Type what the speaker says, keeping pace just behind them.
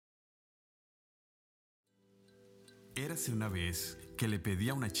Érase una vez que le pedí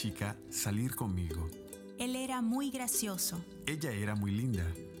a una chica salir conmigo. Él era muy gracioso. Ella era muy linda.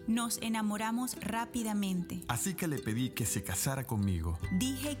 Nos enamoramos rápidamente. Así que le pedí que se casara conmigo.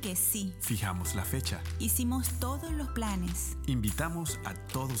 Dije que sí. Fijamos la fecha. Hicimos todos los planes. Invitamos a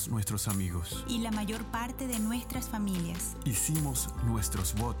todos nuestros amigos. Y la mayor parte de nuestras familias. Hicimos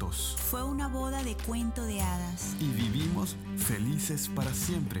nuestros votos. Fue una boda de cuento de hadas. Y vivimos felices para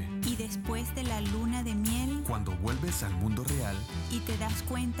siempre. Y después de la luna de miel, Cuando vuelves al mundo real y te das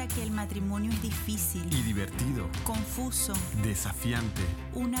cuenta que el matrimonio es difícil, y divertido, confuso, desafiante,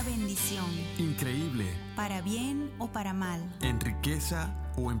 una bendición, increíble, para bien o para mal, en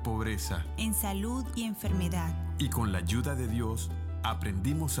riqueza o en pobreza, en salud y enfermedad, y con la ayuda de Dios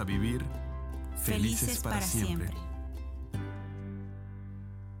aprendimos a vivir felices para siempre.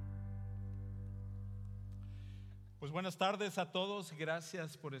 Pues buenas tardes a todos,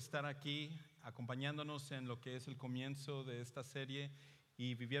 gracias por estar aquí acompañándonos en lo que es el comienzo de esta serie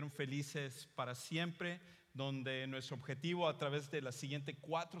y vivieron felices para siempre, donde nuestro objetivo a través de las siguientes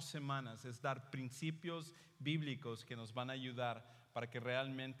 4 semanas es dar principios bíblicos que nos van a ayudar para que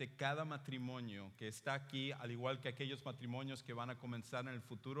realmente cada matrimonio que está aquí, al igual que aquellos matrimonios que van a comenzar en el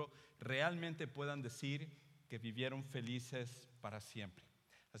futuro, realmente puedan decir que vivieron felices para siempre.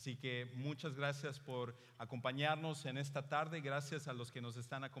 Así que muchas gracias por acompañarnos en esta tarde, gracias a los que nos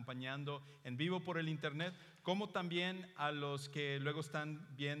están acompañando en vivo por el internet, como también a los que luego están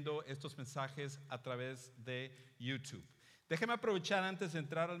viendo estos mensajes a través de YouTube. Déjenme aprovechar antes de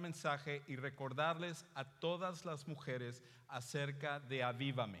entrar al mensaje y recordarles a todas las mujeres acerca de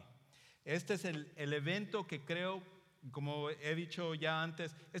Avívame. Este es el evento que creo, como he dicho ya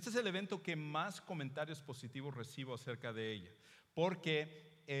antes, este es el evento que más comentarios positivos recibo acerca de ella, porque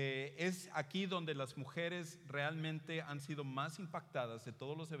es aquí donde las mujeres realmente han sido más impactadas de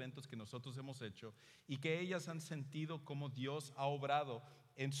todos los eventos que nosotros hemos hecho y que ellas han sentido cómo Dios ha obrado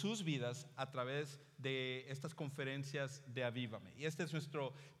en sus vidas a través de estas conferencias de Avívame. Y este es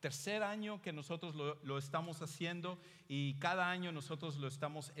nuestro tercer año que nosotros lo estamos haciendo y cada año nosotros lo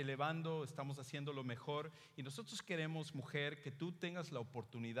estamos elevando, estamos haciendo lo mejor y nosotros queremos, mujer, que tú tengas la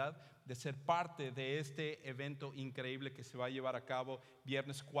oportunidad de ser parte de este evento increíble que se va a llevar a cabo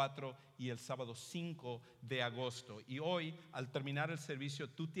viernes 4 y el sábado 5 de agosto. Y hoy, al terminar el servicio,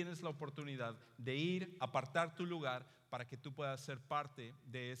 tú tienes la oportunidad de ir, apartar tu lugar para que tú puedas ser parte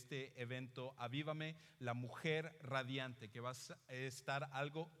de este evento Avívame, la mujer radiante, que va a estar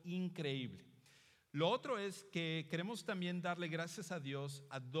algo increíble. Lo otro es que queremos también darle gracias a Dios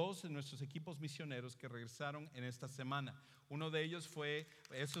a 2 de nuestros equipos misioneros que regresaron en esta semana. Uno de ellos fue,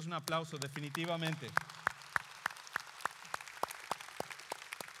 eso es un aplauso definitivamente.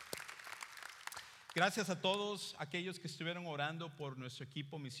 Gracias a todos aquellos que estuvieron orando por nuestro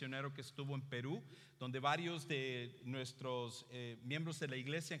equipo misionero que estuvo en Perú, donde varios de nuestros miembros de la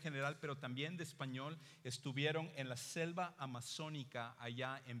iglesia en general, pero también de español, estuvieron en la selva amazónica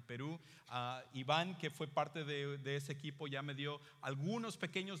allá en Perú. Iván, que fue parte de ese equipo, ya me dio algunos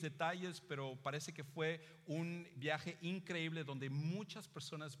pequeños detalles, pero parece que fue un viaje increíble donde muchas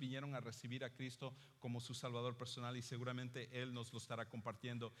personas vinieron a recibir a Cristo como su Salvador personal y seguramente Él nos lo estará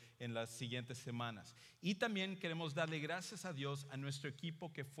compartiendo en las siguientes semanas. Y también queremos darle gracias a Dios a nuestro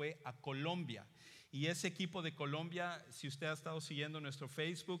equipo que fue a Colombia. Y ese equipo de Colombia, si usted ha estado siguiendo nuestro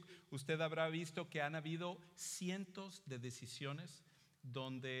Facebook, usted habrá visto que han habido cientos de decisiones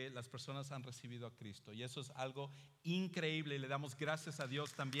donde las personas han recibido a Cristo. Y eso es algo increíble y le damos gracias a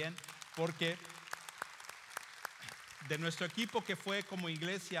Dios también porque de nuestro equipo que fue como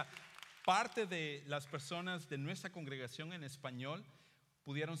iglesia, parte de las personas de nuestra congregación en español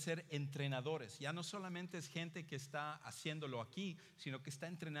pudieron ser entrenadores. Ya no solamente es gente que está haciéndolo aquí, sino que está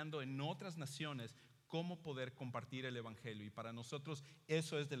entrenando en otras naciones cómo poder compartir el evangelio. Y para nosotros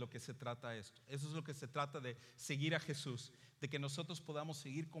eso es de lo que se trata esto. Eso es lo que se trata de seguir a Jesús, de que nosotros podamos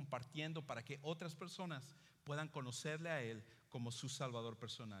seguir compartiendo para que otras personas puedan conocerle a Él como su Salvador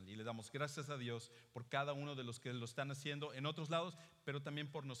personal. Y le damos gracias a Dios por cada uno de los que lo están haciendo en otros lados, pero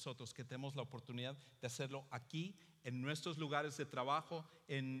también por nosotros que tenemos la oportunidad de hacerlo aquí, en nuestros lugares de trabajo,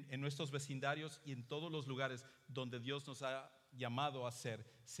 en nuestros vecindarios y en todos los lugares donde Dios nos ha llamado a ser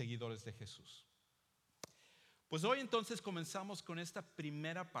seguidores de Jesús. Pues hoy entonces comenzamos con esta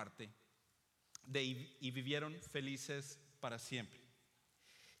primera parte de y vivieron felices para siempre.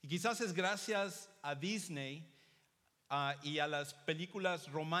 Y quizás es gracias a Disney y a las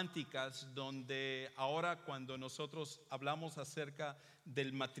películas románticas donde ahora cuando nosotros hablamos acerca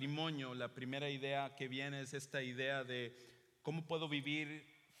del matrimonio, la primera idea que viene es esta idea de cómo puedo vivir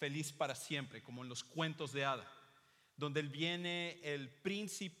feliz para siempre, como en los cuentos de hadas, donde viene el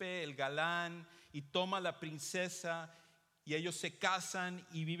príncipe, el galán, y toma a la princesa, y ellos se casan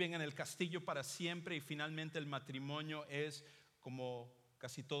y viven en el castillo para siempre, y finalmente el matrimonio es como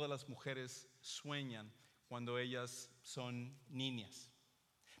casi todas las mujeres sueñan cuando ellas son niñas.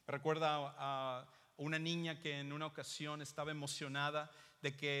 Me recuerda a una niña que en una ocasión estaba emocionada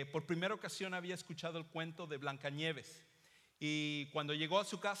de que por primera ocasión había escuchado el cuento de Blancanieves, y cuando llegó a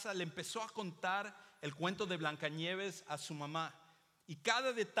su casa le empezó a contar el cuento de Blancanieves a su mamá, y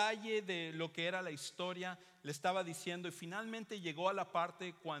cada detalle de lo que era la historia le estaba diciendo, y finalmente llegó a la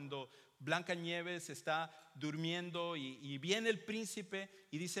parte cuando Blancanieves está durmiendo y viene el príncipe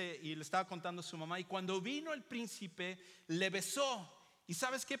y dice, y le estaba contando a su mamá, y cuando vino el príncipe le besó. ¿Y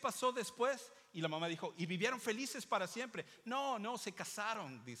sabes qué pasó después? Y la mamá dijo, y vivieron felices para siempre. No, se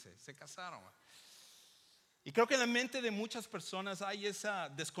casaron, dice, se casaron. Y creo que en la mente de muchas personas hay esa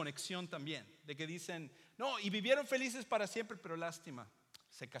desconexión también, de que dicen, no, y vivieron felices para siempre, pero lástima,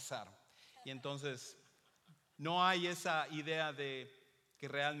 se casaron. Y entonces no hay esa idea de que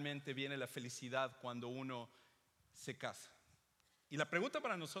realmente viene la felicidad cuando uno se casa. Y la pregunta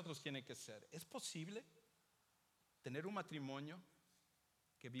para nosotros tiene que ser, ¿es posible tener un matrimonio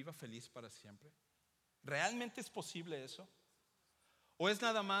que viva feliz para siempre? ¿Realmente es posible eso? ¿O es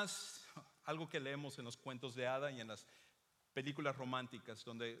nada más algo que leemos en los cuentos de hada y en las películas románticas,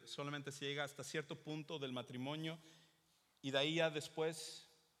 donde solamente se llega hasta cierto punto del matrimonio y de ahí ya después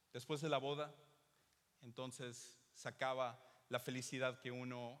de la boda, entonces se acaba la felicidad que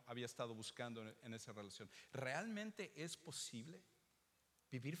uno había estado buscando en esa relación? ¿Realmente es posible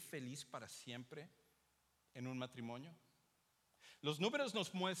vivir feliz para siempre en un matrimonio? Los números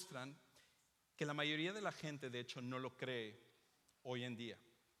nos muestran que la mayoría de la gente, de hecho, no lo cree hoy en día.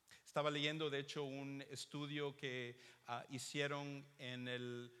 Estaba leyendo, de hecho, un estudio que hicieron en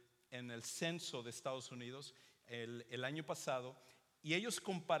el censo de Estados Unidos el año pasado, y ellos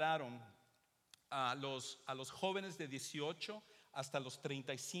compararon a los jóvenes de 18 hasta los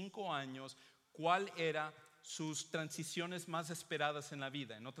 35 años, cuál era sus transiciones más esperadas en la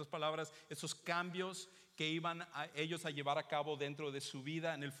vida. En otras palabras, esos cambios que iban ellos a llevar a cabo dentro de su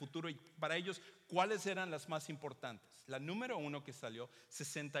vida en el futuro, y para ellos, ¿cuáles eran las más importantes? La número uno que salió,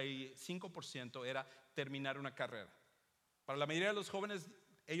 65%, era terminar una carrera. Para la mayoría de los jóvenes,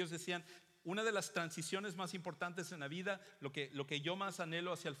 ellos decían, una de las transiciones más importantes en la vida, lo que yo más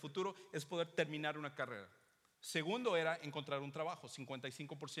anhelo hacia el futuro, es poder terminar una carrera. Segundo era encontrar un trabajo.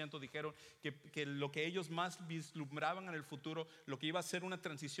 55% dijeron que lo que ellos más vislumbraban en el futuro, lo que iba a ser una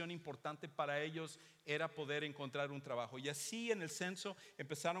transición importante para ellos, era poder encontrar un trabajo. Y así en el censo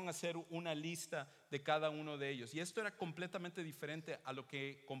empezaron a hacer una lista de cada uno de ellos. Y esto era completamente diferente a lo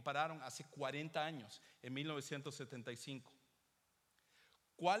que compararon hace 40 años, en 1975.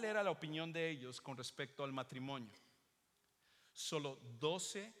 ¿Cuál era la opinión de ellos con respecto al matrimonio? Solo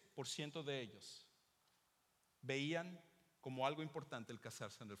 12% de ellos veían como algo importante el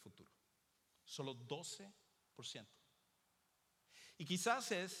casarse en el futuro. Solo 12%. Y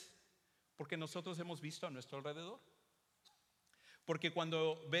quizás es porque nosotros hemos visto a nuestro alrededor. Porque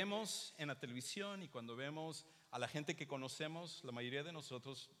cuando vemos en la televisión y cuando vemos a la gente que conocemos, la mayoría de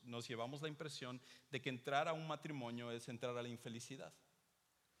nosotros nos llevamos la impresión de que entrar a un matrimonio es entrar a la infelicidad.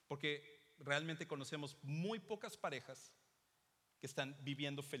 Porque realmente conocemos muy pocas parejas que están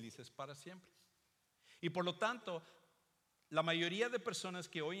viviendo felices para siempre. Y por lo tanto, la mayoría de personas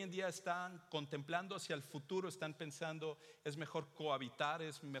que hoy en día están contemplando hacia el futuro, están pensando, es mejor cohabitar,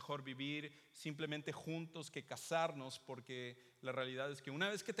 es mejor vivir simplemente juntos que casarnos, porque la realidad es que una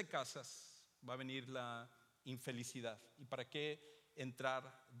vez que te casas va a venir la infelicidad. ¿Y para qué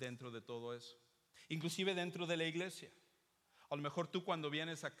entrar dentro de todo eso? Inclusive dentro de la iglesia. A lo mejor tú cuando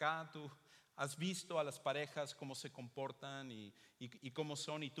vienes acá, tú has visto a las parejas cómo se comportan y cómo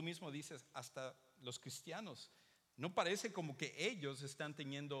son, y tú mismo dices, hasta los cristianos, no parece como que ellos están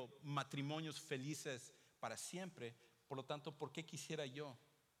teniendo matrimonios felices para siempre. Por lo tanto, ¿por qué quisiera yo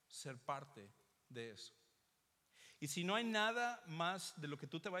ser parte de eso? Y si no hay nada más de lo que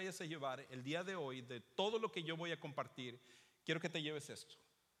tú te vayas a llevar el día de hoy, de todo lo que yo voy a compartir, quiero que te lleves esto.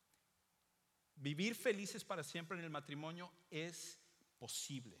 Vivir felices para siempre en el matrimonio es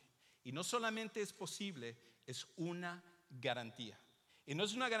posible. Y no solamente es posible, es una garantía. Y no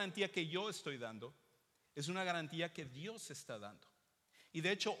es una garantía que yo estoy dando, es una garantía que Dios está dando. Y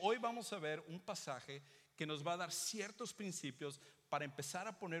de hecho hoy vamos a ver un pasaje que nos va a dar ciertos principios para empezar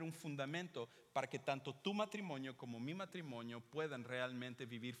a poner un fundamento para que tanto tu matrimonio como mi matrimonio puedan realmente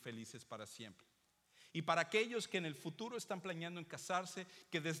vivir felices para siempre. Y para aquellos que en el futuro están planeando en casarse,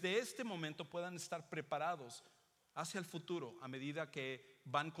 que desde este momento puedan estar preparados hacia el futuro a medida que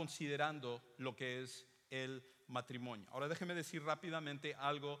van considerando lo que es el matrimonio. Ahora déjeme decir rápidamente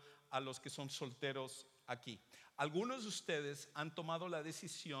algo a los que son solteros aquí. Algunos de ustedes han tomado la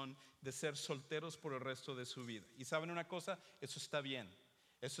decisión de ser solteros por el resto de su vida. Y ¿saben una cosa? Eso está bien.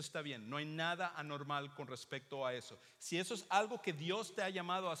 Eso está bien. No hay nada anormal con respecto a eso. Si eso es algo que Dios te ha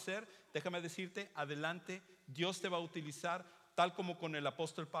llamado a hacer, déjame decirte, adelante. Dios te va a utilizar, tal como con el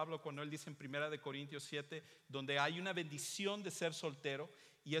apóstol Pablo cuando él dice en 1 Corintios 7, donde hay una bendición de ser soltero.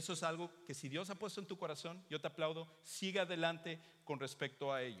 Y eso es algo que si Dios ha puesto en tu corazón, yo te aplaudo, sigue adelante con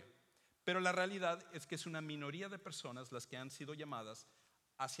respecto a ello. Pero la realidad es que es una minoría de personas las que han sido llamadas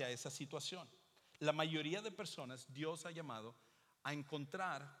hacia esa situación. La mayoría de personas Dios ha llamado a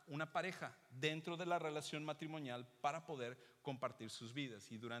encontrar una pareja dentro de la relación matrimonial para poder compartir sus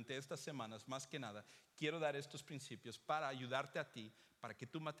vidas. Y durante estas semanas, más que nada, quiero dar estos principios para ayudarte a ti, para que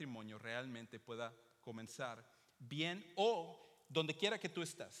tu matrimonio realmente pueda comenzar bien o donde quiera que tú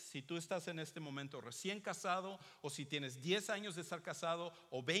estás. Si tú estás en este momento recién casado, o si tienes 10 años de estar casado,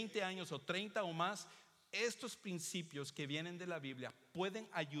 o 20 años, o 30 o más, estos principios que vienen de la Biblia pueden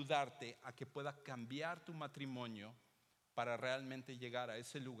ayudarte a que pueda cambiar tu matrimonio para realmente llegar a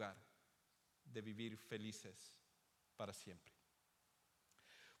ese lugar de vivir felices para siempre.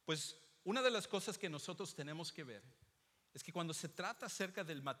 Pues una de las cosas que nosotros tenemos que ver es que cuando se trata acerca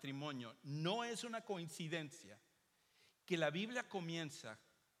del matrimonio, no es una coincidencia que la Biblia comienza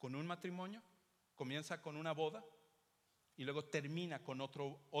con un matrimonio, comienza con una boda y luego termina con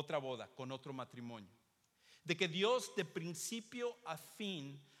otra boda, con otro matrimonio. De que Dios de principio a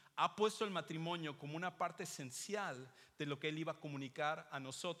fin ha puesto el matrimonio como una parte esencial de lo que Él iba a comunicar a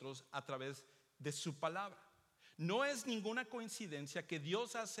nosotros a través de su palabra. No es ninguna coincidencia que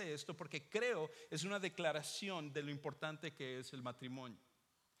Dios hace esto, porque creo es una declaración de lo importante que es el matrimonio.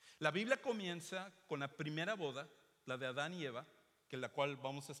 La Biblia comienza con la primera boda, la de Adán y Eva, que es la cual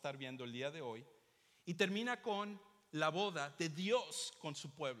vamos a estar viendo el día de hoy, y termina con la boda de Dios con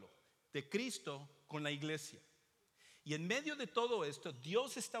su pueblo, de Cristo con la iglesia. Y en medio de todo esto,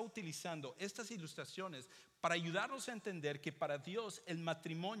 Dios está utilizando estas ilustraciones para ayudarnos a entender que para Dios el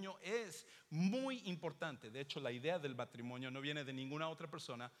matrimonio es muy importante. De hecho, la idea del matrimonio no viene de ninguna otra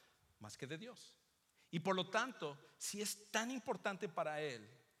persona más que de Dios. Y por lo tanto, si es tan importante para Él,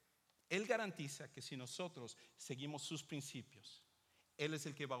 Él garantiza que si nosotros seguimos sus principios, Él es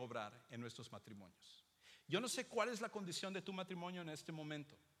el que va a obrar en nuestros matrimonios. Yo no sé cuál es la condición de tu matrimonio en este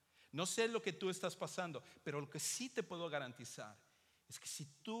momento. No sé lo que tú estás pasando, pero lo que sí te puedo garantizar es que si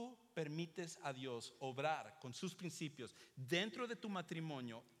tú permites a Dios obrar con sus principios dentro de tu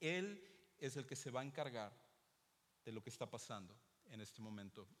matrimonio, Él es el que se va a encargar de lo que está pasando en este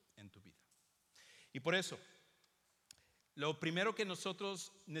momento en tu vida. Y por eso, lo primero que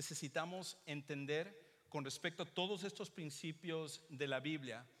nosotros necesitamos entender con respecto a todos estos principios de la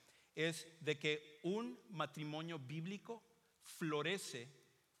Biblia es de que un matrimonio bíblico florece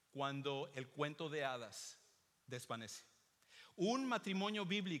cuando el cuento de hadas desvanece. Un matrimonio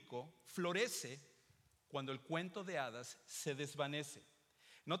bíblico florece cuando el cuento de hadas se desvanece.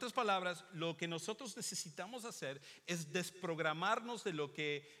 En otras palabras, lo que nosotros necesitamos hacer es desprogramarnos de lo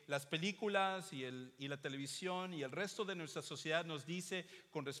que las películas y la televisión y el resto de nuestra sociedad nos dice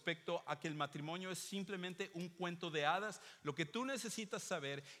con respecto a que el matrimonio es simplemente un cuento de hadas. Lo que tú necesitas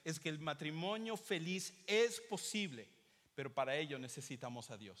saber es que el matrimonio feliz es posible, pero para ello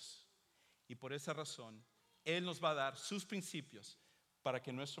necesitamos a Dios. Y por esa razón, Él nos va a dar sus principios para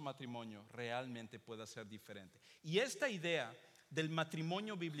que nuestro matrimonio realmente pueda ser diferente. Y esta idea del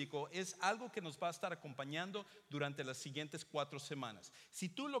matrimonio bíblico es algo que nos va a estar acompañando durante las siguientes 4 semanas. Si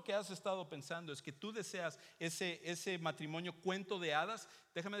tú lo que has estado pensando es que tú deseas ese matrimonio cuento de hadas,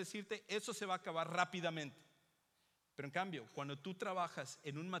 déjame decirte, eso se va a acabar rápidamente. Pero en cambio, cuando tú trabajas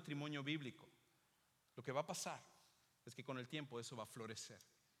en un matrimonio bíblico, lo que va a pasar es que con el tiempo eso va a florecer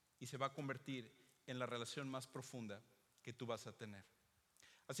y se va a convertir en la relación más profunda que tú vas a tener.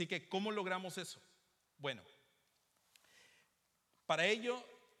 Así que, ¿cómo logramos eso? Bueno, para ello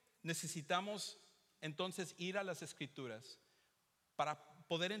necesitamos entonces ir a las Escrituras para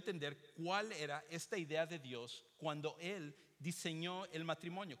poder entender cuál era esta idea de Dios cuando Él diseñó el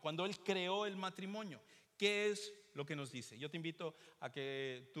matrimonio, cuando Él creó el matrimonio. ¿Qué es lo que nos dice? Yo te invito a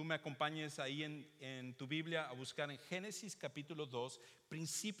que tú me acompañes ahí en tu Biblia a buscar en Génesis capítulo 2,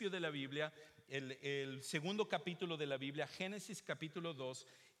 principio de la Biblia, el segundo capítulo de la Biblia, Génesis capítulo 2.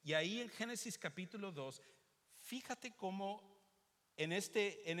 Y ahí en Génesis capítulo 2, fíjate cómo en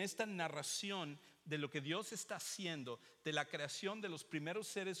esta narración de lo que Dios está haciendo, de la creación de los primeros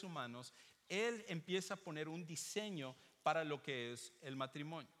seres humanos, Él empieza a poner un diseño para lo que es el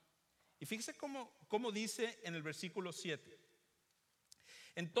matrimonio. Y fíjese cómo dice en el versículo 7.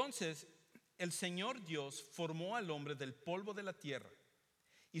 Entonces el Señor Dios formó al hombre del polvo de la tierra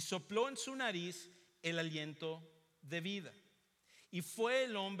y sopló en su nariz el aliento de vida. Y fue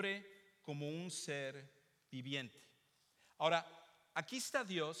el hombre como un ser viviente. Ahora, aquí está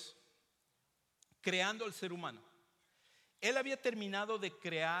Dios creando al ser humano. Él había terminado de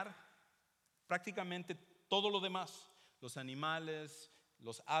crear prácticamente todo lo demás, los animales,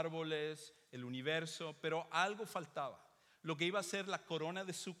 los árboles, el universo, pero algo faltaba, lo que iba a ser la corona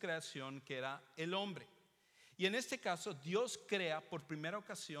de su creación, que era el hombre. Y en este caso, Dios crea por primera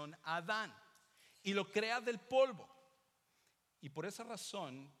ocasión a Adán y lo crea del polvo. Y por esa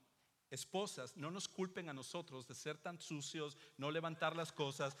razón, esposas, no nos culpen a nosotros de ser tan sucios, no levantar las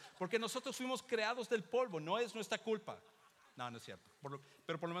cosas, porque nosotros fuimos creados del polvo, no es nuestra culpa. No es cierto,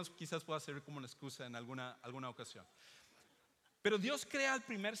 pero por lo menos quizás pueda servir como una excusa en alguna ocasión. Pero Dios crea al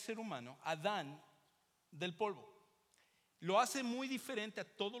primer ser humano, Adán, del polvo. Lo hace muy diferente a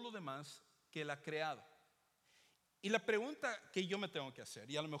todo lo demás que Él ha creado. Y la pregunta que yo me tengo que hacer,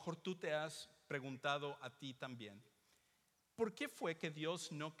 y a lo mejor tú te has preguntado a ti también, ¿por qué fue que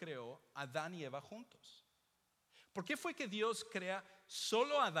Dios no creó a Adán y Eva juntos? ¿Por qué fue que Dios crea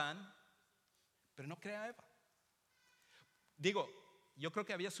solo a Adán, pero no crea a Eva? Digo, yo creo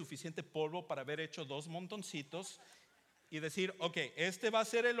que había suficiente polvo para haber hecho 2 montoncitos y decir, ok, este va a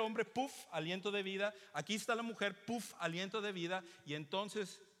ser el hombre, puf, aliento de vida. Aquí está la mujer, puf, aliento de vida. Y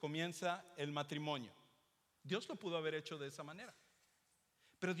entonces comienza el matrimonio. Dios lo pudo haber hecho de esa manera,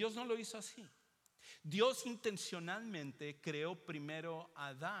 pero Dios no lo hizo así. Dios intencionalmente creó primero a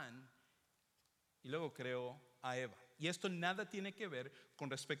Adán y luego creó a Eva. Y esto nada tiene que ver con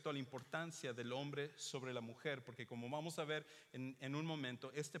respecto a la importancia del hombre sobre la mujer, porque como vamos a ver en un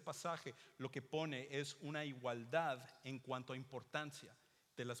momento, este pasaje lo que pone es una igualdad en cuanto a importancia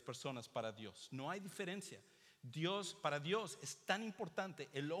de las personas para Dios. No hay diferencia. Para Dios es tan importante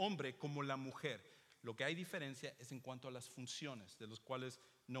el hombre como la mujer. Lo que hay diferencia es en cuanto a las funciones, de las cuales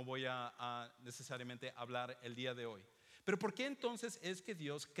no voy a necesariamente hablar el día de hoy. Pero ¿por qué entonces es que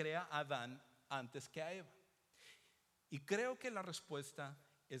Dios crea a Adán antes que a Eva? Y creo que la respuesta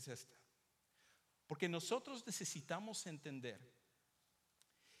es esta. Porque nosotros necesitamos entender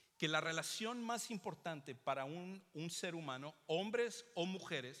que la relación más importante para un ser humano, hombres o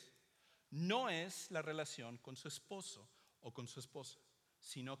mujeres, no es la relación con su esposo o con su esposa,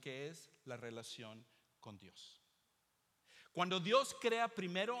 sino que es la relación con Dios. Cuando Dios crea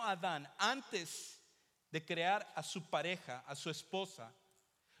primero a Adán, antes de crear a su pareja, a su esposa,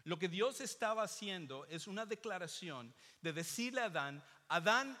 lo que Dios estaba haciendo es una declaración de decirle a Adán,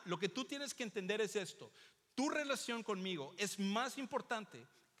 Adán, lo que tú tienes que entender es esto: tu relación conmigo es más importante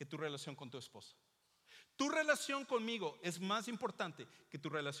que tu relación con tu esposa. Tu relación conmigo es más importante que tu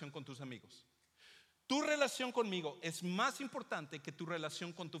relación con tus amigos. Tu relación conmigo es más importante que tu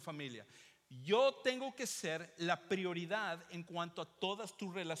relación con tu familia. Yo tengo que ser la prioridad en cuanto a todas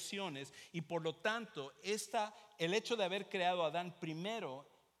tus relaciones, y por lo tanto el hecho de haber creado a Adán primero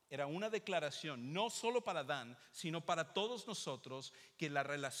era una declaración no solo para Adán, sino para todos nosotros, que la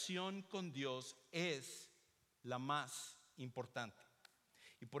relación con Dios es la más importante.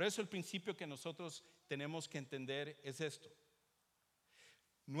 Y por eso el principio que nosotros tenemos que entender es esto: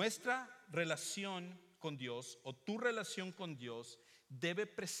 nuestra relación con Dios, o tu relación con Dios, debe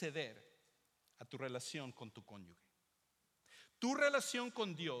preceder a tu relación con tu cónyuge. Tu relación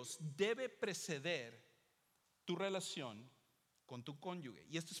con Dios debe preceder tu relación con tu cónyuge.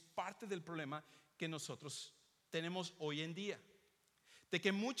 Y esto es parte del problema que nosotros tenemos hoy en día, de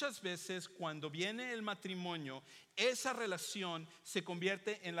que muchas veces cuando viene el matrimonio, esa relación se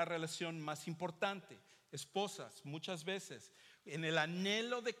convierte en la relación más importante. Esposas, muchas veces, en el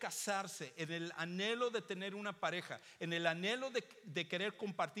anhelo de casarse, en el anhelo de tener una pareja, en el anhelo de querer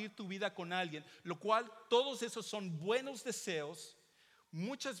compartir tu vida con alguien, lo cual todos esos son buenos deseos,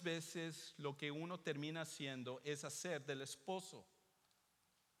 muchas veces lo que uno termina haciendo es hacer del esposo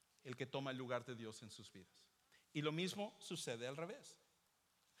el que toma el lugar de Dios en sus vidas. Y lo mismo sucede al revés.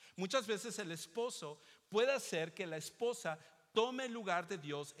 Muchas veces el esposo puede hacer que la esposa tome el lugar de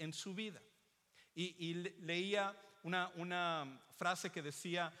Dios en su vida. Y leía una frase que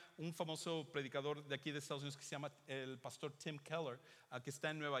decía un famoso predicador de aquí de Estados Unidos que se llama el pastor Tim Keller, que está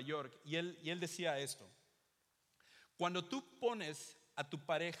en Nueva York, y él decía esto: cuando tú pones a tu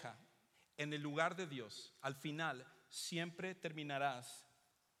pareja en el lugar de Dios, al final siempre terminarás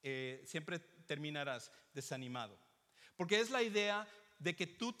desanimado, porque es la idea de que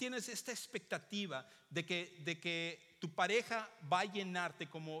tú tienes esta expectativa de que tu pareja va a llenarte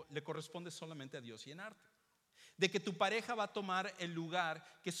como le corresponde solamente a Dios llenarte, de que tu pareja va a tomar el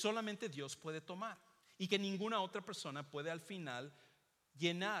lugar que solamente Dios puede tomar y que ninguna otra persona puede al final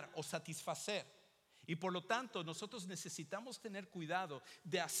llenar o satisfacer. Y por lo tanto, nosotros necesitamos tener cuidado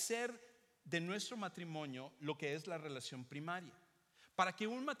de hacer de nuestro matrimonio lo que es la relación primaria. Para que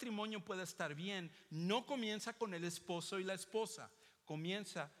un matrimonio pueda estar bien, no comienza con el esposo y la esposa,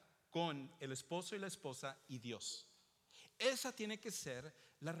 comienza con el esposo y la esposa y Dios. Esa tiene que ser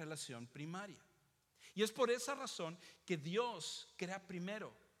la relación primaria. Y es por esa razón que Dios crea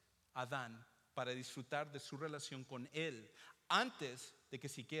primero a Adán para disfrutar de su relación con él, antes de que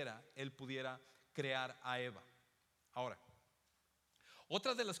siquiera él pudiera crear a Eva. Ahora,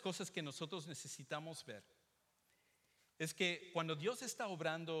 otra de las cosas que nosotros necesitamos ver es que cuando Dios está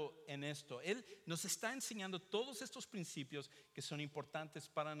obrando en esto, Él nos está enseñando todos estos principios que son importantes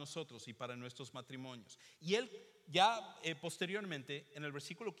para nosotros y para nuestros matrimonios. Y Él ya posteriormente, en el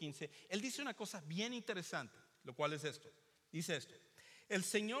versículo 15, Él dice una cosa bien interesante, lo cual es esto. Dice esto: el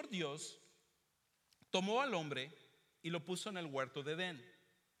Señor Dios tomó al hombre y lo puso en el huerto de Edén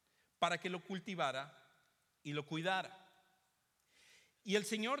para que lo cultivara y lo cuidara. Y el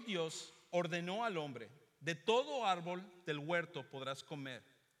Señor Dios ordenó al hombre: de todo árbol del huerto podrás comer,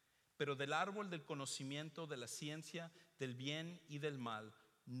 pero del árbol del conocimiento de la ciencia del bien y del mal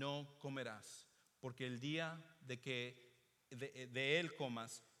no comerás, porque el día de que de él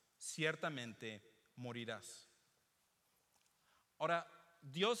comas, ciertamente morirás. Ahora,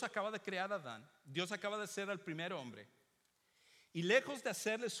 Dios acaba de crear a Adán, Dios acaba de ser al primer hombre, y lejos de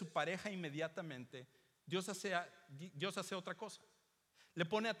hacerle su pareja inmediatamente, Dios hace otra cosa. Le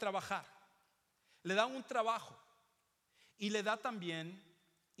pone a trabajar. Le da un trabajo y le da también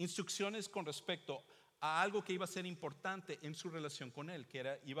instrucciones con respecto a algo que iba a ser importante en su relación con él,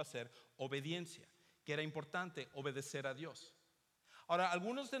 que iba a ser obediencia, que era importante obedecer a Dios. Ahora,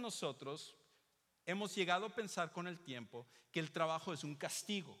 algunos de nosotros hemos llegado a pensar con el tiempo que el trabajo es un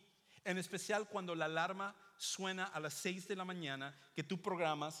castigo, en especial cuando la alarma suena a las 6 de la mañana que tú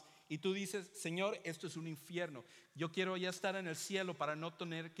programas y tú dices: Señor, esto es un infierno, yo quiero ya estar en el cielo para no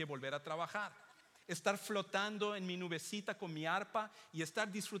tener que volver a trabajar, estar flotando en mi nubecita con mi arpa y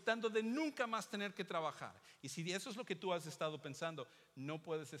estar disfrutando de nunca más tener que trabajar. Y si eso es lo que tú has estado pensando, no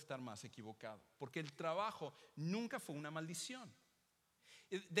puedes estar más equivocado, porque el trabajo nunca fue una maldición.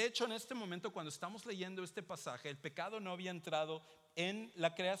 De hecho, en este momento, cuando estamos leyendo este pasaje, el pecado no había entrado en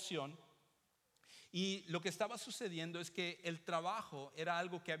la creación, y lo que estaba sucediendo es que el trabajo era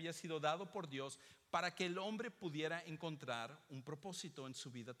algo que había sido dado por Dios para que el hombre pudiera encontrar un propósito en su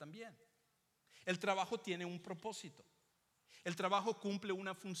vida también. El trabajo tiene un propósito. El trabajo cumple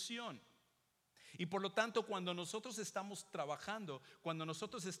una función. Y por lo tanto, cuando nosotros estamos trabajando, cuando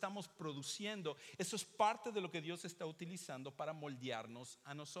nosotros estamos produciendo, eso es parte de lo que Dios está utilizando para moldearnos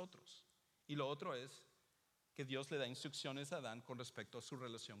a nosotros. Y lo otro es que Dios le da instrucciones a Adán con respecto a su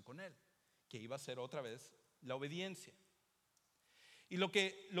relación con él, que iba a ser otra vez la obediencia. Y lo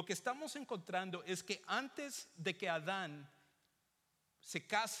que estamos encontrando es que antes de que Adán se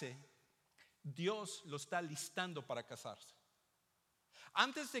case, Dios lo está listando para casarse.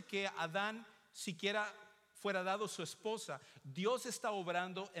 Antes de que Adán siquiera fuera dado su esposa, Dios está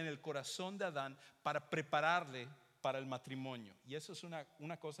obrando en el corazón de Adán para prepararle para el matrimonio. Y eso es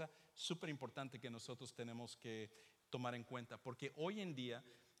una cosa súper importante que nosotros tenemos que tomar en cuenta, porque hoy en día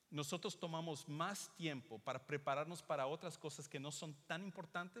nosotros tomamos más tiempo para prepararnos para otras cosas que no son tan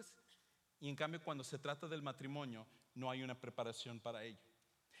importantes, y en cambio cuando se trata del matrimonio no hay una preparación para ello.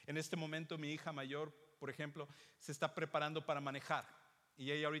 En este momento mi hija mayor, por ejemplo, se está preparando para manejar,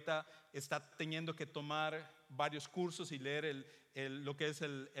 y ella ahorita está teniendo que tomar varios cursos y leer lo que es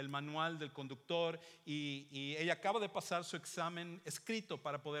el manual del conductor, y ella acaba de pasar su examen escrito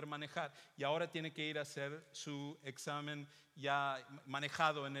para poder manejar, y ahora tiene que ir a hacer su examen ya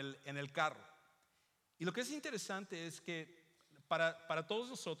manejado en el carro. Y lo que es interesante es que para todos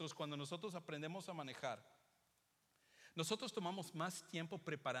nosotros, cuando nosotros aprendemos a manejar, nosotros tomamos más tiempo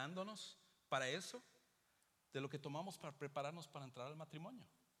preparándonos para eso de lo que tomamos para prepararnos para entrar al matrimonio.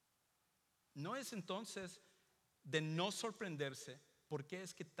 No es entonces de no sorprenderse por qué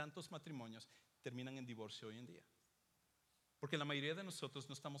es que tantos matrimonios terminan en divorcio hoy en día. Porque la mayoría de nosotros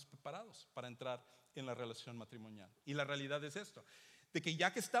no estamos preparados para entrar en la relación matrimonial. Y la realidad es esto, de que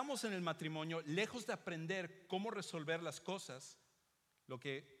ya que estamos en el matrimonio, lejos de aprender cómo resolver las cosas, lo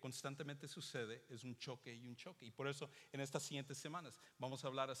que constantemente sucede es un choque y un choque. Y por eso en estas siguientes semanas vamos a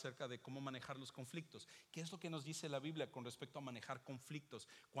hablar acerca de cómo manejar los conflictos. ¿Qué es lo que nos dice la Biblia con respecto a manejar conflictos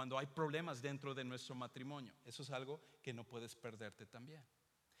cuando hay problemas dentro de nuestro matrimonio? Eso es algo que no puedes perderte también.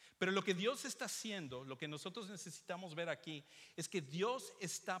 Pero lo que Dios está haciendo, lo que nosotros necesitamos ver aquí, es que Dios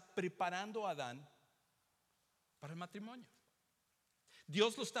está preparando a Adán para el matrimonio.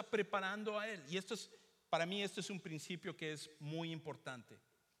 Dios lo está preparando a él. Y esto es para mí este es un principio que es muy importante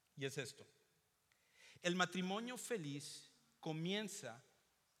y es esto. El matrimonio feliz comienza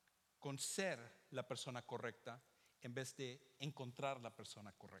con ser la persona correcta en vez de encontrar la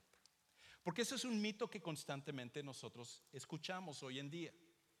persona correcta. Porque eso es un mito que constantemente nosotros escuchamos hoy en día.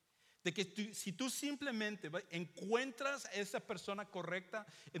 De que si tú simplemente encuentras a esa persona correcta,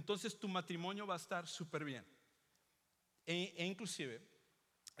 entonces tu matrimonio va a estar súper bien. E inclusive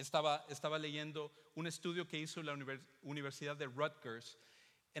estaba leyendo un estudio que hizo la Universidad de Rutgers,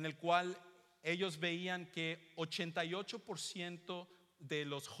 en el cual ellos veían que 88% de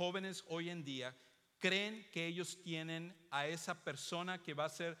los jóvenes hoy en día creen que ellos tienen a esa persona que va a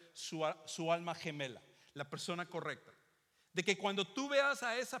ser su alma gemela, la persona correcta. De que cuando tú veas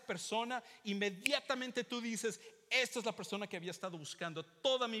a esa persona, inmediatamente tú dices, esta es la persona que había estado buscando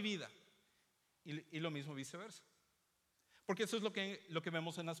toda mi vida. Y lo mismo viceversa. Porque eso es lo que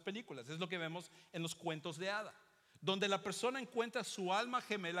vemos en las películas, es lo que vemos en los cuentos de hada, donde la persona encuentra su alma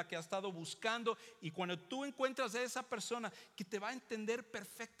gemela que ha estado buscando, y cuando tú encuentras a esa persona que te va a entender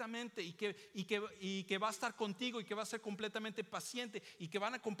perfectamente y que va a estar contigo y que va a ser completamente paciente y que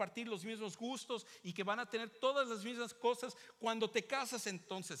van a compartir los mismos gustos y que van a tener todas las mismas cosas, cuando te casas,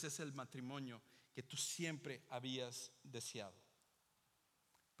 entonces es el matrimonio que tú siempre habías deseado.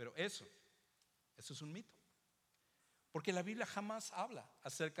 Pero eso es un mito, porque la Biblia jamás habla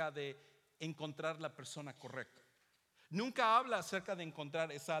acerca de encontrar la persona correcta. Nunca habla acerca de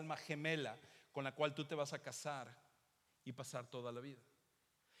encontrar esa alma gemela con la cual tú te vas a casar y pasar toda la vida.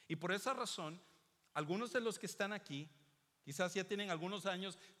 Y por esa razón, algunos de los que están aquí quizás ya tienen algunos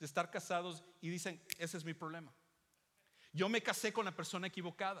años de estar casados y dicen, ese es mi problema. Yo me casé con la persona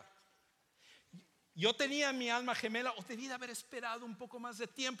equivocada. Yo tenía mi alma gemela, o debí de haber esperado un poco más de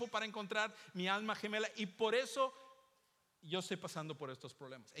tiempo para encontrar mi alma gemela, y por eso yo estoy pasando por estos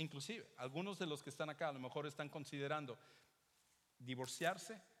problemas. E inclusive algunos de los que están acá a lo mejor están considerando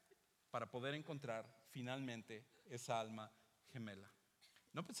divorciarse para poder encontrar finalmente esa alma gemela.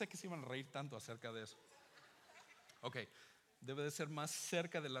 No pensé que se iban a reír tanto acerca de eso. Ok, debe de ser más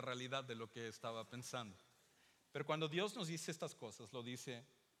cerca de la realidad de lo que estaba pensando. Pero cuando Dios nos dice estas cosas, lo dice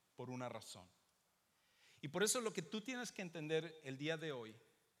por una razón. Y por eso lo que tú tienes que entender el día de hoy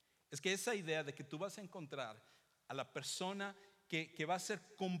es que esa idea de que tú vas a encontrar a la persona que va a ser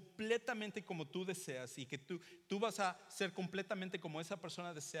completamente como tú deseas, y que tú vas a ser completamente como esa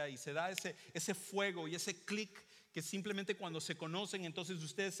persona desea, y se da ese fuego y ese clic que simplemente cuando se conocen, entonces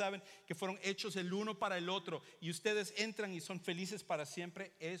ustedes saben que fueron hechos el uno para el otro y ustedes entran y son felices para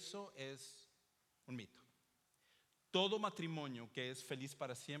siempre. Eso es un mito. Todo matrimonio que es feliz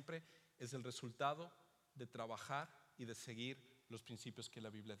para siempre es el resultado de trabajar y de seguir los principios que la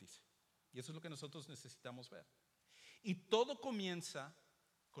Biblia dice. Y eso es lo que nosotros necesitamos ver. Y todo comienza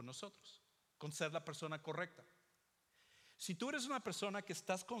con nosotros, con ser la persona correcta. Si tú eres una persona que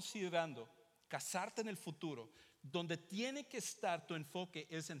estás considerando casarte en el futuro, donde tiene que estar tu enfoque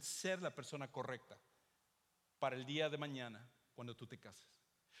es en ser la persona correcta para el día de mañana cuando tú te cases.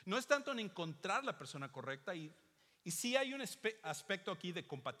 No es tanto en encontrar la persona correcta, y sí hay un aspecto aquí de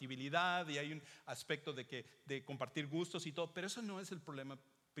compatibilidad, y hay un aspecto de compartir gustos y todo, pero eso no es el problema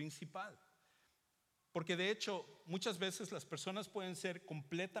principal. Porque de hecho muchas veces las personas pueden ser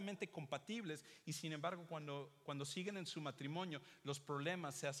completamente compatibles, y sin embargo cuando siguen en su matrimonio los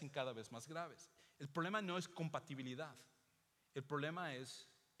problemas se hacen cada vez más graves. El problema no es compatibilidad, el problema es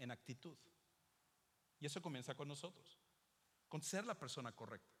en actitud. Y eso comienza con nosotros, con ser la persona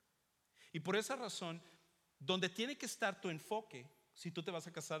correcta. Y por esa razón, donde tiene que estar tu enfoque, si tú te vas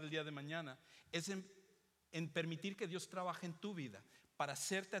a casar el día de mañana, es en permitir que Dios trabaje en tu vida para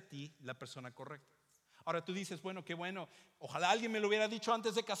hacerte a ti la persona correcta. Ahora tú dices, bueno, qué bueno, ojalá alguien me lo hubiera dicho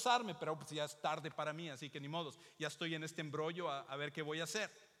antes de casarme, pero pues ya es tarde para mí, así que ni modos, ya estoy en este embrollo a ver qué voy a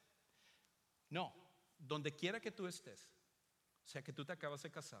hacer. No, donde quiera que tú estés, o sea que tú te acabas de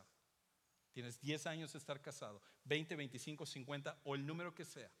casar, tienes 10 años de estar casado, 20, 25, 50 o el número que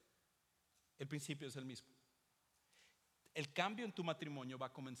sea, el principio es el mismo. El cambio en tu matrimonio va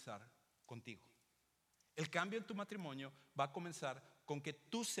a comenzar contigo. El cambio en tu matrimonio va a comenzar con que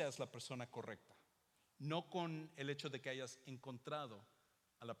tú seas la persona correcta, no con el hecho de que hayas encontrado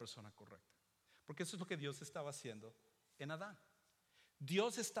a la persona correcta. Porque eso es lo que Dios estaba haciendo en Adán.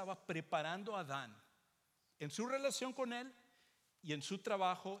 Dios estaba preparando a Adán en su relación con él y en su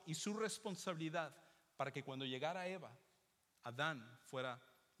trabajo y su responsabilidad para que cuando llegara Eva, Adán fuera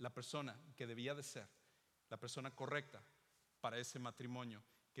la persona que debía de ser, la persona correcta para ese matrimonio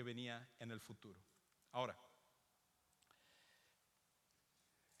que venía en el futuro. Ahora,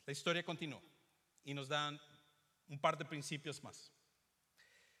 la historia continúa y nos dan un par de principios más.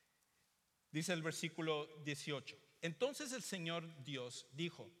 Dice el versículo 18. Entonces el Señor Dios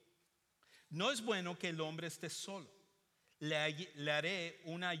dijo: no es bueno que el hombre esté solo. Le haré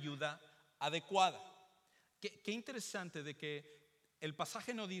una ayuda adecuada. Qué interesante de que el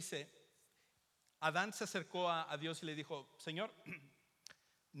pasaje no dice, Adán se acercó a Dios y le dijo: Señor,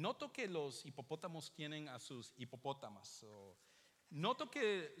 noto que los hipopótamos tienen a sus hipopótamas, o noto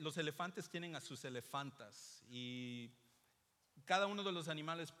que los elefantes tienen a sus elefantas, y cada uno de los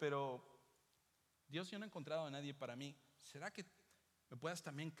animales, pero Dios, yo no he encontrado a nadie para mí. ¿Será que me puedas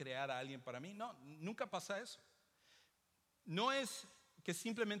también crear a alguien para mí? No, nunca pasa eso. No es que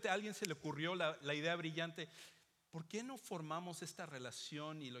simplemente a alguien se le ocurrió la idea brillante: ¿por qué no formamos esta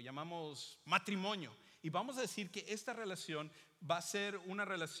relación y lo llamamos matrimonio? Y vamos a decir que esta relación va a ser una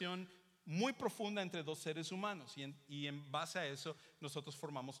relación muy profunda entre dos seres humanos, y en base a eso nosotros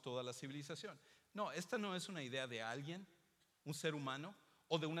formamos toda la civilización. No, esta no es una idea de alguien, un ser humano,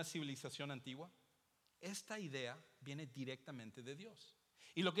 o de una civilización antigua. Esta idea viene directamente de Dios.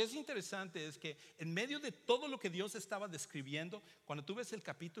 Y lo que es interesante es que en medio de todo lo que Dios estaba describiendo, cuando tú ves el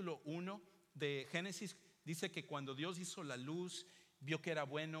capítulo 1 de Génesis, dice que cuando Dios hizo la luz, vio que era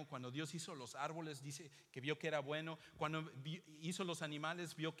bueno. Cuando Dios hizo los árboles, dice que vio que era bueno. Cuando hizo los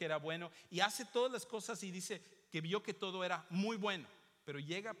animales, vio que era bueno. Y hace todas las cosas y dice que vio que todo era muy bueno. Pero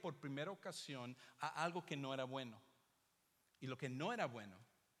llega por primera ocasión a algo que no era bueno. Y lo que no era bueno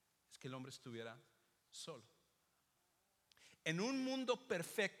es que el hombre estuviera solo. En un mundo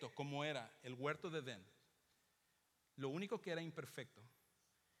perfecto como era el huerto de Edén, lo único que era imperfecto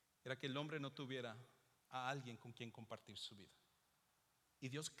era que el hombre no tuviera a alguien con quien compartir su vida. Y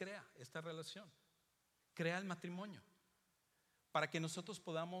Dios crea esta relación, crea el matrimonio, para que nosotros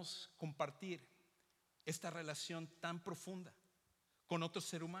podamos compartir esta relación tan profunda con otro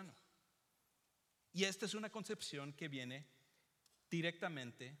ser humano. Y esta es una concepción que viene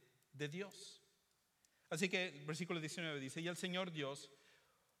directamente de Dios. Así que el versículo 19 dice: y el Señor Dios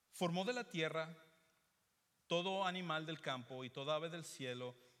formó de la tierra todo animal del campo y toda ave del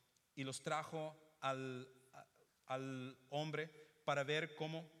cielo, y los trajo al hombre para ver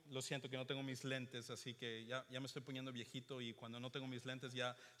cómo. Lo siento que no tengo mis lentes, así que ya me estoy poniendo viejito, y cuando no tengo mis lentes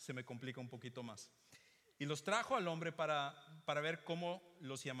ya se me complica un poquito más. Y los trajo al hombre para ver cómo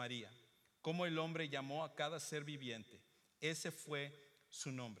los llamaría, cómo el hombre llamó a cada ser viviente. Ese fue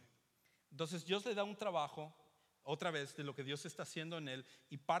su nombre. Entonces Dios le da un trabajo, otra vez, de lo que Dios está haciendo en él,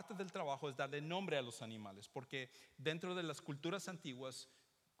 y parte del trabajo es darle nombre a los animales, porque dentro de las culturas antiguas,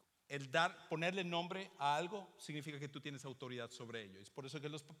 ponerle nombre a algo significa que tú tienes autoridad sobre ello. Es por eso que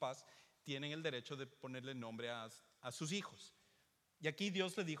los papás tienen el derecho de ponerle nombre a sus hijos. Y aquí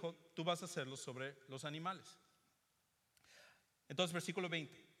Dios le dijo: tú vas a hacerlo sobre los animales. Entonces, versículo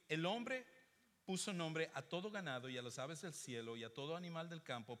 20: el hombre puso nombre a todo ganado y a las aves del cielo y a todo animal del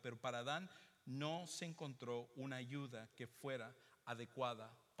campo, pero para Adán no se encontró una ayuda que fuera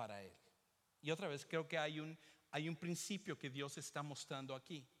adecuada para él. Y otra vez creo que hay un principio que Dios está mostrando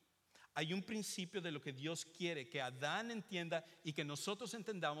aquí. Hay un principio de lo que Dios quiere que Adán entienda y que nosotros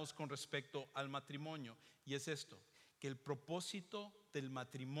entendamos con respecto al matrimonio, y es esto: que el propósito del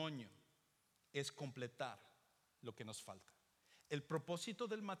matrimonio es completar lo que nos falta. El propósito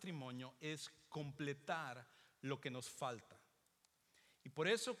del matrimonio es completar lo que nos falta. Y por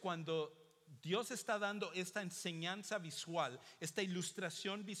eso, cuando Dios está dando esta enseñanza visual, esta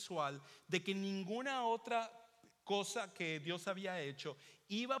ilustración visual de que ninguna otra cosa que Dios había hecho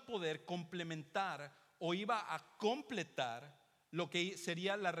iba a poder complementar o iba a completar lo que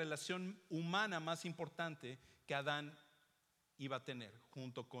sería la relación humana más importante que Adán iba a tener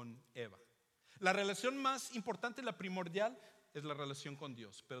junto con Eva. La relación más importante, la primordial, es la relación con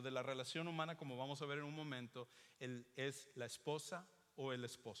Dios, pero de la relación humana, como vamos a ver en un momento, es la esposa o el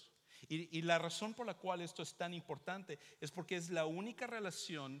esposo. Y la razón por la cual esto es tan importante es porque es la única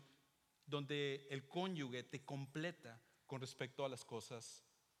relación donde el cónyuge te completa con respecto a las cosas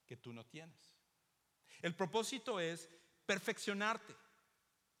que tú no tienes. El propósito es perfeccionarte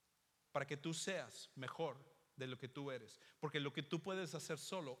para que tú seas mejor de lo que tú eres, porque lo que tú puedes hacer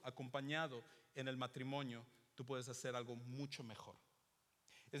solo, acompañado en el matrimonio, tú puedes hacer algo mucho mejor.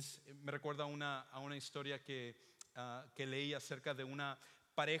 Me recuerda a una historia que leí acerca de una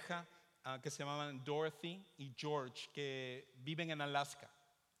pareja que se llamaban Dorothy y George, que viven en Alaska.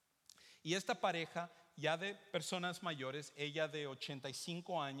 Y esta pareja, ya de personas mayores, ella de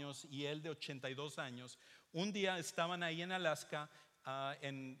 85 años y él de 82 años, un día estaban ahí en Alaska,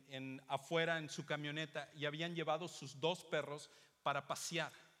 afuera en su camioneta, y habían llevado sus dos perros para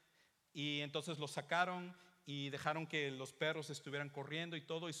pasear. Y entonces los sacaron y dejaron que los perros estuvieran corriendo y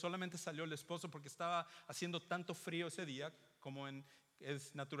todo, y solamente salió el esposo porque estaba haciendo tanto frío ese día como en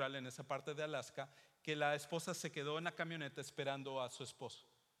es natural en esa parte de Alaska, que la esposa se quedó en la camioneta esperando a su esposo.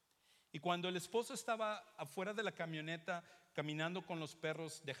 Y cuando el esposo estaba afuera de la camioneta caminando con los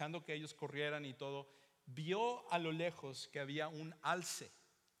perros, dejando que ellos corrieran y todo, vio a lo lejos que había un alce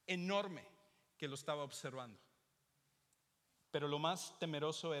enorme que lo estaba observando. Pero lo más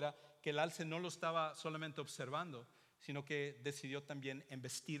temeroso era que el alce no lo estaba solamente observando, sino que decidió también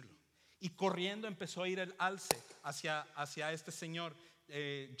embestirlo. Y corriendo empezó a ir el alce hacia este señor,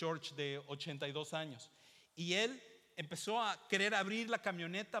 George, de 82 años. Y él empezó a querer abrir la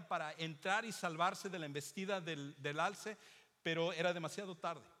camioneta para entrar y salvarse de la embestida del alce, pero era demasiado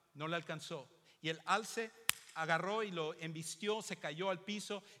tarde, no le alcanzó. Y el alce agarró y lo embistió, se cayó al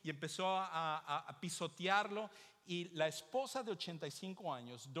piso y empezó a pisotearlo. Y la esposa de 85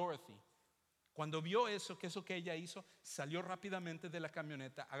 años, Dorothy, cuando vio eso que ella hizo, salió rápidamente de la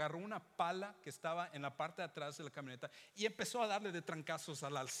camioneta, agarró una pala que estaba en la parte de atrás de la camioneta y empezó a darle de trancazos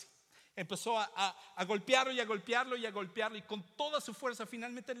al alce. Empezó a golpearlo y a golpearlo y a golpearlo, y con toda su fuerza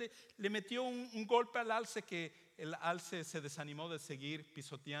finalmente le metió un golpe al alce, que el alce se desanimó de seguir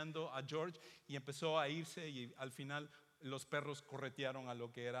pisoteando a George y empezó a irse, y al final los perros corretearon a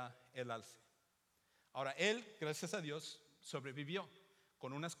lo que era el alce. Ahora él, gracias a Dios, sobrevivió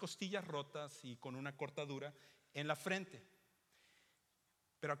con unas costillas rotas y con una cortadura en la frente.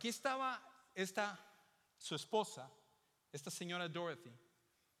 Pero aquí estaba su esposa, esta señora Dorothy,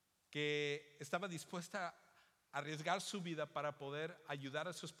 que estaba dispuesta a arriesgar su vida para poder ayudar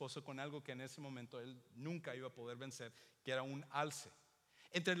a su esposo con algo que en ese momento él nunca iba a poder vencer, que era un alce.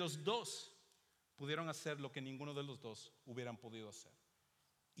 Entre los dos pudieron hacer lo que ninguno de los dos hubieran podido hacer.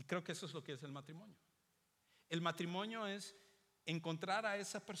 Y creo que eso es lo que es el matrimonio. El matrimonio es encontrar a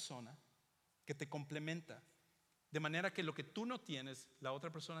esa persona que te complementa, de manera que lo que tú no tienes, la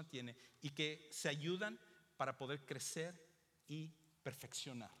otra persona tiene, y que se ayudan para poder crecer y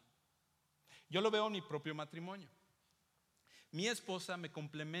perfeccionar. Yo lo veo en mi propio matrimonio. Mi esposa me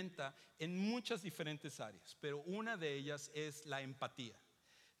complementa en muchas diferentes áreas, pero una de ellas es la empatía.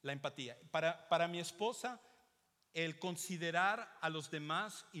 La empatía. Para mi esposa, el considerar a los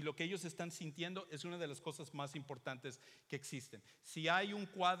demás y lo que ellos están sintiendo es una de las cosas más importantes que existen. Si hay un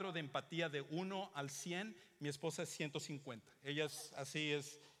cuadro de empatía de 1 al 100, mi esposa es 150. Ella es así,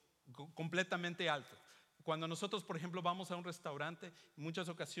 es completamente alta. Cuando nosotros, por ejemplo, vamos a un restaurante, en muchas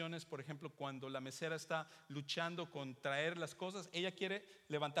ocasiones, por ejemplo, cuando la mesera está luchando con traer las cosas, ella quiere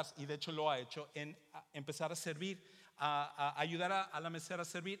levantarse, y de hecho lo ha hecho, en empezar a servir, a ayudar a la mesera a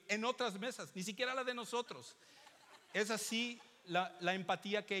servir en otras mesas, ni siquiera la de nosotros. Es así la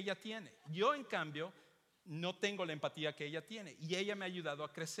empatía que ella tiene. Yo, en cambio, no tengo la empatía que ella tiene, y ella me ha ayudado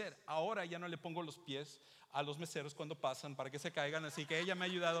a crecer. Ahora ya no le pongo los pies a los meseros cuando pasan para que se caigan, así que ella me ha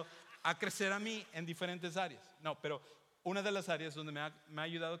ayudado a crecer a mí en diferentes áreas. No, pero una de las áreas donde me ha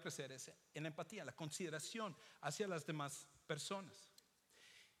ayudado a crecer es en la empatía, la consideración hacia las demás personas.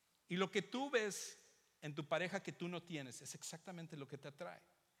 Y lo que tú ves en tu pareja que tú no tienes es exactamente lo que te atrae.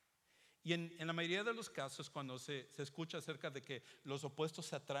 Y en la mayoría de los casos, cuando se escucha acerca de que los opuestos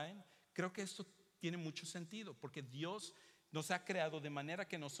se atraen, creo que esto tiene mucho sentido, porque Dios nos ha creado de manera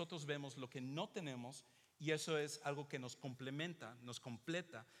que nosotros vemos lo que no tenemos, y eso es algo que nos complementa, nos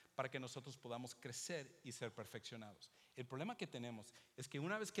completa, para que nosotros podamos crecer y ser perfeccionados. El problema que tenemos es que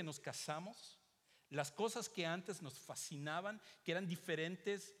una vez que nos casamos, las cosas que antes nos fascinaban, que eran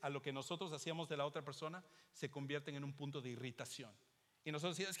diferentes a lo que nosotros hacíamos de la otra persona, se convierten en un punto de irritación. Y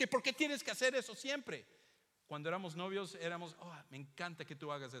nosotros decimos, es que ¿por qué tienes que hacer eso siempre? Cuando éramos novios éramos, me encanta que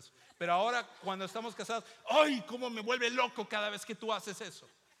tú hagas eso. Pero ahora cuando estamos casados, ¡ay, cómo me vuelve loco cada vez que tú haces eso!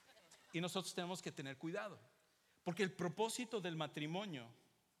 Y nosotros tenemos que tener cuidado, porque el propósito del matrimonio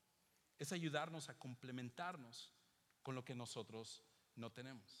es ayudarnos a complementarnos con lo que nosotros no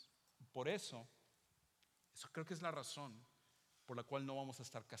tenemos. Por eso creo que es la razón por la cual no vamos a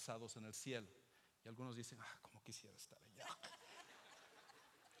estar casados en el cielo. Y algunos dicen, cómo quisiera estar allá.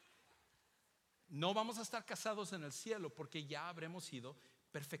 No vamos a estar casados en el cielo porque ya habremos sido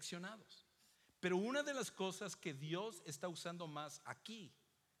perfeccionados. Pero una de las cosas que Dios está usando más aquí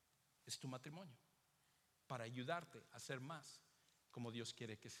es tu matrimonio, para ayudarte a ser más como Dios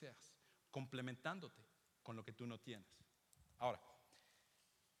quiere que seas, complementándote con lo que tú no tienes. Ahora,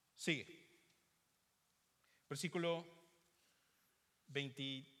 sigue. Versículo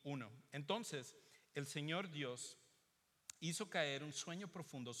 21. Entonces el Señor Dios hizo caer un sueño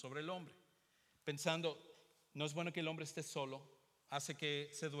profundo sobre el hombre, pensando, no es bueno que el hombre esté solo, hace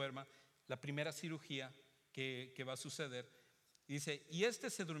que se duerma. La primera cirugía que va a suceder, dice, y este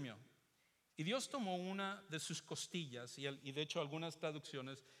se durmió. Y Dios tomó una de sus costillas, y de hecho algunas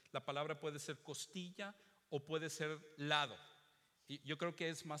traducciones, la palabra puede ser costilla o puede ser lado. Y yo creo que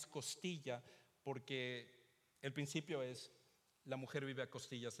es más costilla porque el principio es la mujer vive a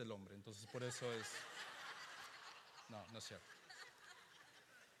costillas del hombre. Entonces por eso es... No, no es cierto.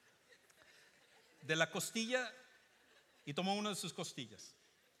 De la costilla, y tomó una de sus costillas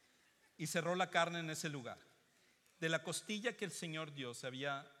y cerró la carne en ese lugar. De la costilla que el Señor Dios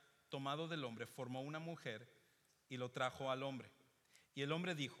había tomado del hombre, formó una mujer y lo trajo al hombre. Y el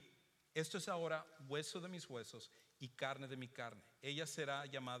hombre dijo: esto es ahora hueso de mis huesos y carne de mi carne. Ella será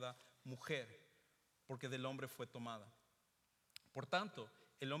llamada mujer, porque del hombre fue tomada. Por tanto,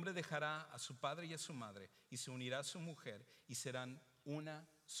 el hombre dejará a su padre y a su madre y se unirá a su mujer y serán una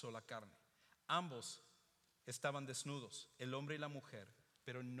sola carne. Ambos estaban desnudos, el hombre y la mujer,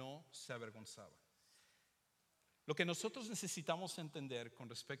 pero no se avergonzaban. Lo que nosotros necesitamos entender con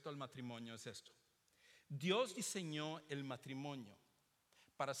respecto al matrimonio es esto: Dios diseñó el matrimonio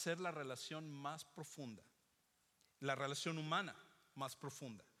para ser la relación más profunda, la relación humana más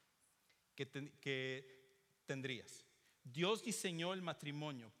profunda que tendrías. Dios diseñó el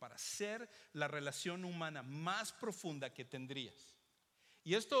matrimonio para ser la relación humana más profunda que tendrías.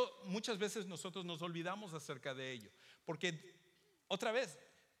 Y esto muchas veces nosotros nos olvidamos acerca de ello, porque otra vez,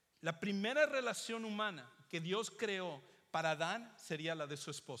 la primera relación humana que Dios creó para Adán sería la de su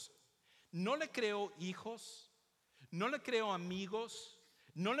esposa. No le creó hijos, no le creó amigos,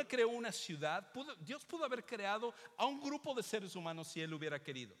 no le creó una ciudad. Dios pudo haber creado a un grupo de seres humanos si Él hubiera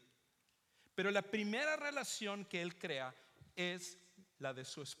querido. Pero la primera relación que Él crea es la de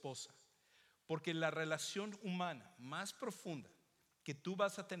su esposa. Porque la relación humana más profunda que tú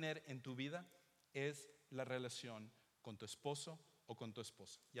vas a tener en tu vida es la relación con tu esposo o con tu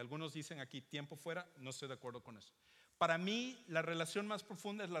esposa. Y algunos dicen aquí tiempo fuera, no estoy de acuerdo con eso. Para mí la relación más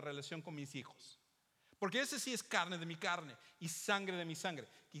profunda es la relación con mis hijos, porque ese sí es carne de mi carne y sangre de mi sangre.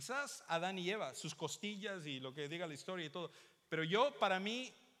 Quizás Adán y Eva, sus costillas y lo que diga la historia y todo, pero yo, para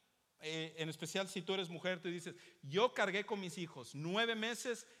mí, en especial si tú eres mujer, tú dices: yo cargué con mis hijos 9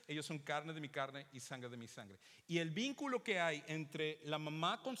 meses, ellos son carne de mi carne y sangre de mi sangre. Y el vínculo que hay entre la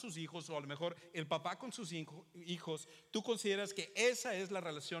mamá con sus hijos, o a lo mejor el papá con sus hijos, tú consideras que esa es la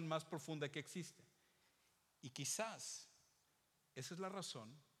relación más profunda que existe. Y quizás esa es la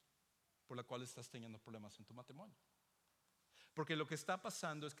razón por la cual estás teniendo problemas en tu matrimonio, porque lo que está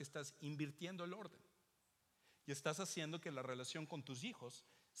pasando es que estás invirtiendo el orden y estás haciendo que la relación con tus hijos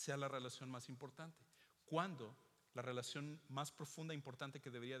sea la relación más importante, cuando la relación más profunda e importante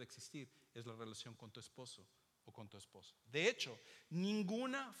que debería de existir es la relación con tu esposo o con tu esposa. De hecho,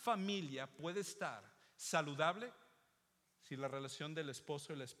 ninguna familia puede estar saludable si la relación del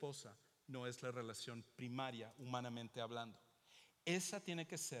esposo y la esposa no es la relación primaria, humanamente hablando. Esa tiene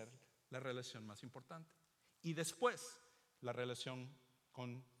que ser la relación más importante. Y después, la relación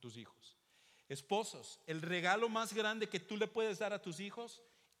con tus hijos. Esposos, el regalo más grande que tú le puedes dar a tus hijos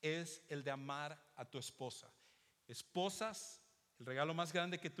es el de amar a tu esposa. Esposas, el regalo más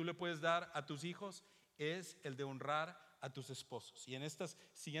grande que tú le puedes dar a tus hijos es el de honrar a tus esposos. Y en estas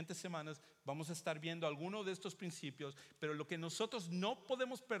siguientes semanas vamos a estar viendo algunos de estos principios, pero lo que nosotros no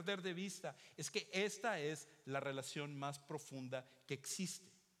podemos perder de vista es que esta es la relación más profunda que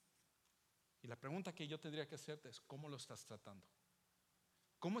existe. Y la pregunta que yo tendría que hacerte es: ¿cómo lo estás tratando?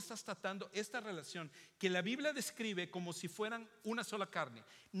 ¿Cómo estás tratando esta relación que la Biblia describe como si fueran una sola carne?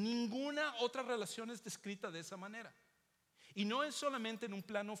 Ninguna otra relación es descrita de esa manera. Y no es solamente en un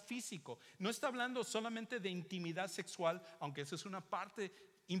plano físico. No está hablando solamente de intimidad sexual, aunque esa es una parte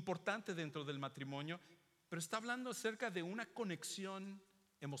importante dentro del matrimonio, pero está hablando acerca de una conexión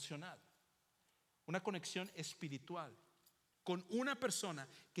emocional, una conexión espiritual con una persona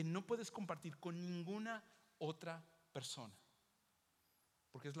que no puedes compartir con ninguna otra persona,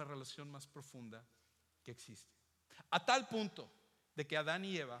 porque es la relación más profunda que existe. A tal punto de que Adán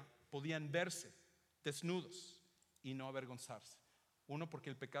y Eva podían verse desnudos y no avergonzarse. Uno, porque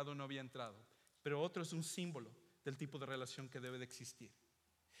el pecado no había entrado, pero otro es un símbolo del tipo de relación que debe de existir.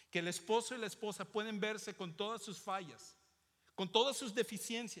 Que el esposo y la esposa pueden verse con todas sus fallas, con todas sus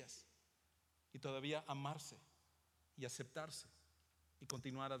deficiencias, y todavía amarse y aceptarse y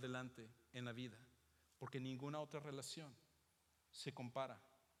continuar adelante en la vida, porque ninguna otra relación se compara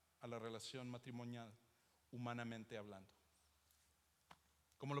a la relación matrimonial humanamente hablando.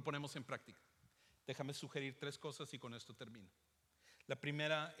 ¿Cómo lo ponemos en práctica? Déjame sugerir 3 cosas y con esto termino. La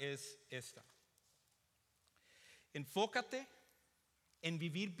primera es esta: enfócate en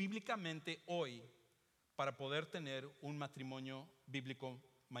vivir bíblicamente hoy para poder tener un matrimonio bíblico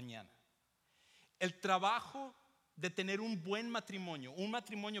mañana. El trabajo de tener un buen matrimonio, un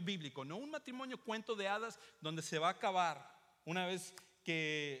matrimonio bíblico, no un matrimonio cuento de hadas donde se va a acabar una vez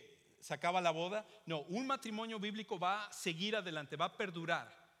que se acaba la boda. No, un matrimonio bíblico va a seguir adelante, va a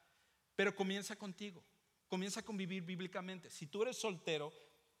perdurar, pero comienza contigo, comienza a convivir bíblicamente. Si tú eres soltero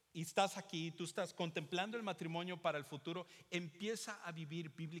y estás aquí, tú estás contemplando el matrimonio para el futuro, empieza a vivir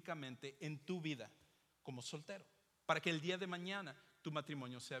bíblicamente en tu vida como soltero, para que el día de mañana tu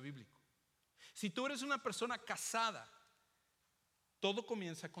matrimonio sea bíblico. Si tú eres una persona casada, todo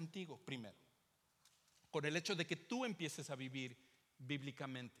comienza contigo primero, con el hecho de que tú empieces a vivir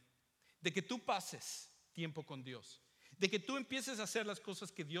bíblicamente, de que tú pases tiempo con Dios, de que tú empieces a hacer las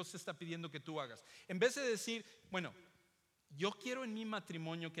cosas que Dios te está pidiendo que tú hagas. En vez de decir, bueno, yo quiero en mi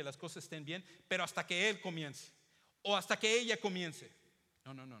matrimonio que las cosas estén bien, pero hasta que él comience o hasta que ella comience.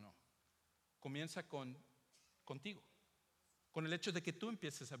 No. Comienza contigo, con el hecho de que tú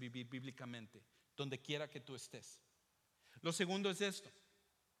empieces a vivir bíblicamente donde quiera que tú estés. Lo segundo es esto: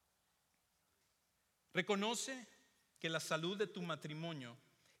 reconoce que la salud de tu matrimonio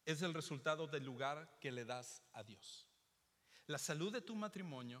es el resultado del lugar que le das a Dios. La salud de tu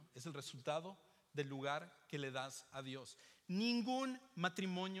matrimonio es el resultado del lugar que le das a Dios. Ningún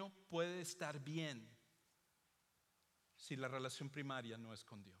matrimonio puede estar bien si la relación primaria no es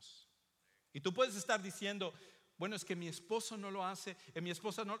con Dios. Y tú puedes estar diciendo, bueno, es que mi esposo no lo hace, mi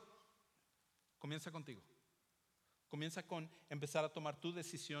esposa no. Comienza contigo. Comienza con empezar a tomar tus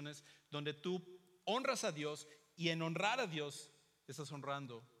decisiones donde tú honras a Dios, y en honrar a Dios estás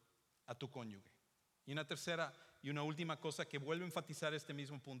honrando a tu cónyuge. Y una tercera y una última cosa que vuelvo a enfatizar este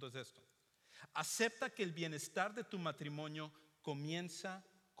mismo punto es esto: acepta que el bienestar de tu matrimonio comienza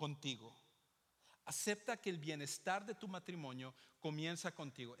contigo. Acepta que el bienestar de tu matrimonio comienza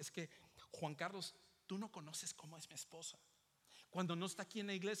contigo. Es que, Juan Carlos, tú no conoces cómo es mi esposa. Cuando no está aquí en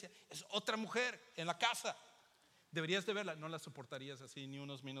la iglesia, es otra mujer en la casa. Deberías de verla, no la soportarías así ni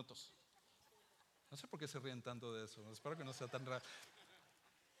unos minutos. No sé por qué se ríen tanto de eso, espero que no sea tan raro.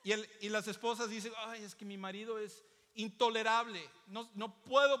 Y las esposas dicen, ay, es que mi marido es intolerable, no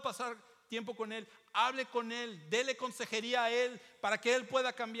puedo pasar tiempo con él. Hable con él, dele consejería a él para que él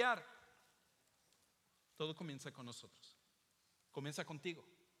pueda cambiar. Todo comienza con nosotros, comienza contigo.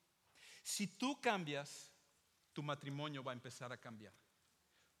 Si tú cambias, tu matrimonio va a empezar a cambiar,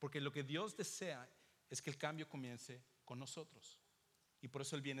 porque lo que Dios desea es que el cambio comience con nosotros. Y por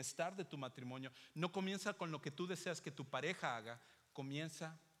eso el bienestar de tu matrimonio no comienza con lo que tú deseas que tu pareja haga,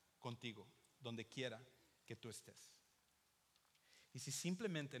 comienza contigo, donde quiera que tú estés. Y si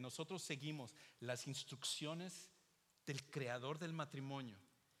simplemente nosotros seguimos las instrucciones del creador del matrimonio,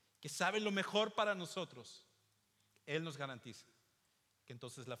 que sabe lo mejor para nosotros, Él nos garantiza que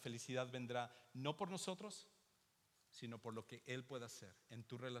entonces la felicidad vendrá no por nosotros, sino por lo que Él pueda hacer en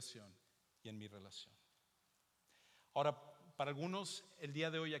tu relación y en mi relación. Ahora, para algunos el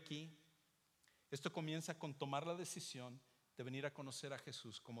día de hoy aquí, esto comienza con tomar la decisión de venir a conocer a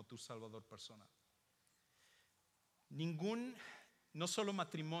Jesús como tu Salvador personal. No solo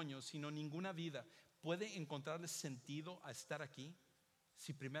matrimonio, sino ninguna vida puede encontrarle sentido a estar aquí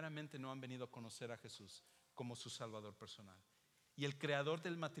si primeramente no han venido a conocer a Jesús como su Salvador personal. Y el creador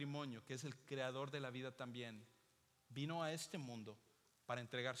del matrimonio, que es el creador de la vida también, vino a este mundo para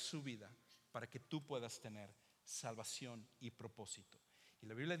entregar su vida para que tú puedas tener salvación y propósito. Y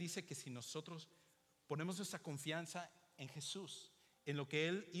la Biblia dice que si nosotros ponemos nuestra confianza en Jesús, en lo que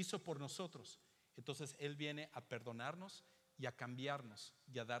Él hizo por nosotros, entonces Él viene a perdonarnos y a cambiarnos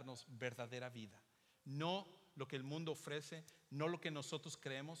y a darnos verdadera vida. No lo que el mundo ofrece, no lo que nosotros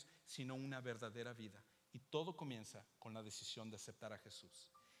creemos, sino una verdadera vida. Y todo comienza con la decisión de aceptar a Jesús.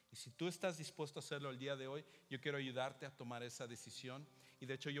 Y si tú estás dispuesto a hacerlo el día de hoy, yo quiero ayudarte a tomar esa decisión. Y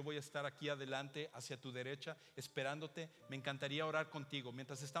de hecho yo voy a estar aquí adelante, hacia tu derecha, esperándote. Me encantaría orar contigo.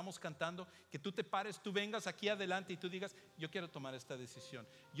 Mientras estamos cantando, que tú te pares, tú vengas aquí adelante y tú digas, yo quiero tomar esta decisión.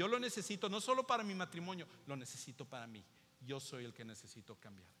 Yo lo necesito, no solo para mi matrimonio, lo necesito para mí. Yo soy el que necesito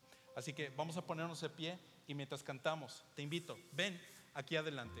cambiar. Así que vamos a ponernos de pie y mientras cantamos, te invito, ven aquí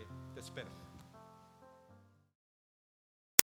adelante, te espero.